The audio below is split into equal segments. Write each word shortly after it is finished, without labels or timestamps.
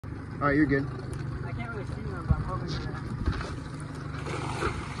Alright, you're good. I can't really see them, but I'm hoping they're...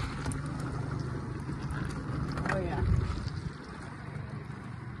 Oh yeah.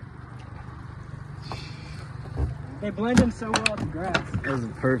 They blend in so well with the grass. That was a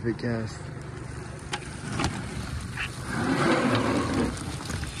perfect cast.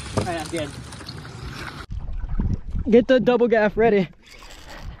 Alright, that's good. Get the double gaff ready.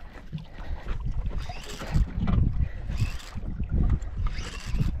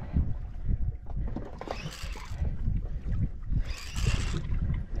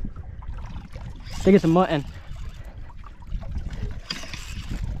 I think it's a mutton.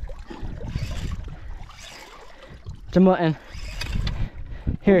 It's a mutton.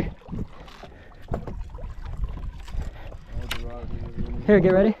 Here. Here,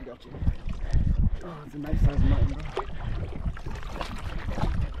 get ready. Oh, it's a nice sized mutton, bro.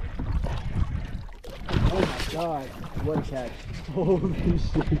 Oh my god, what a catch. Holy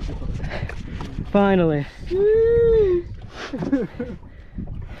shit. Finally.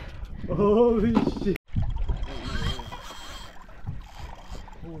 Holy shit.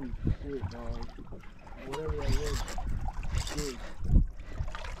 Holy shit, dog. Whatever that was, big.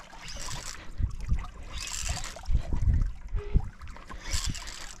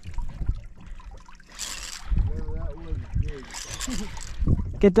 Whatever that was, big.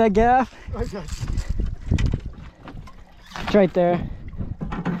 Get that gaff. I got you. It's right there.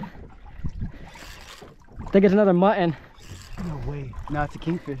 I think it's another mutton. No way. No, it's a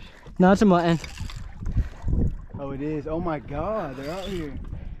kingfish. No, it's a mutton. Oh, it is. Oh my god, they're out here.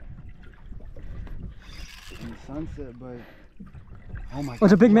 In the sunset, but oh my god. Oh,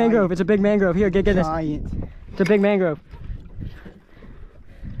 it's a big mangrove. It's a big mangrove. Here, get this. Giant. It's a big mangrove.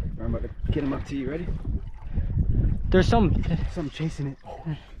 I'm about to get him up to you. Ready? There's some. Something chasing it. Oh.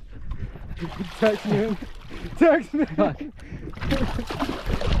 Text me him. Text me. Fuck.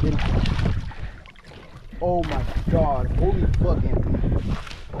 Oh my god. Holy fucking.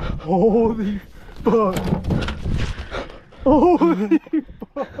 Holy fuck. Holy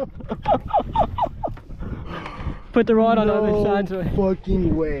fuck. Put the rod on the other side. So...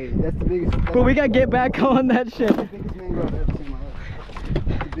 fucking way. That's the biggest. But we gotta get back on that shit. That's the biggest mangrove I've ever seen in my life.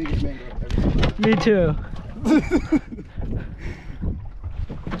 The biggest mangrove I've ever seen. Me too.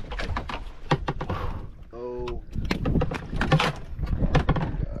 Oh.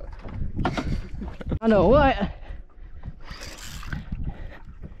 I know what.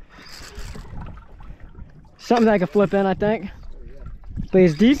 Something that I can flip in, I think. But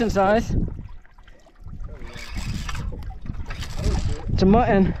he's decent size. It's a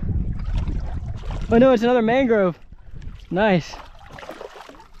mutton. Oh no, it's another mangrove. Nice.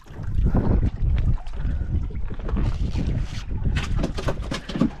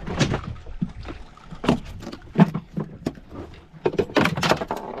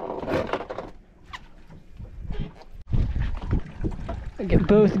 Get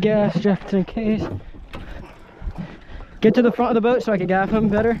both gaffs just in case. Get to the front of the boat so I can gaff him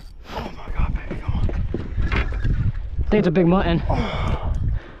better. Oh my god, baby, come on. I think it's a big mutton. Oh.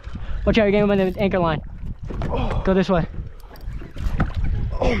 Watch out, you're getting him on the anchor line. Oh. Go this way.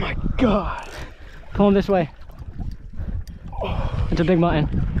 Oh my god. Pull him this way. Oh. It's a big mutton.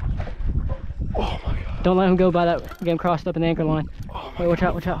 Oh my god. Don't let him go by that, get him crossed up in the anchor line. Oh Wait, watch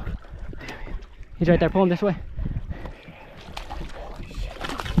out, watch out. He's right there, pull him this way.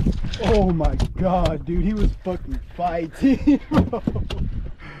 Oh my god, dude, he was fucking fighting, bro.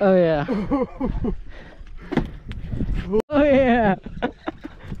 Oh yeah. Oh yeah.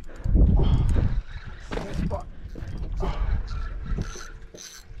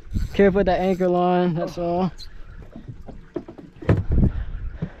 Careful with that anchor line, that's all.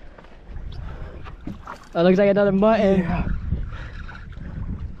 That looks like another mutton. Yeah.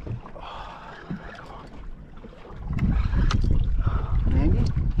 Mangy?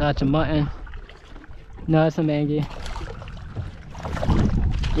 No, it's a mutton. No, it's a mangy.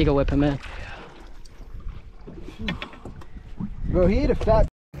 You can whip him in. Bro, he ate a fat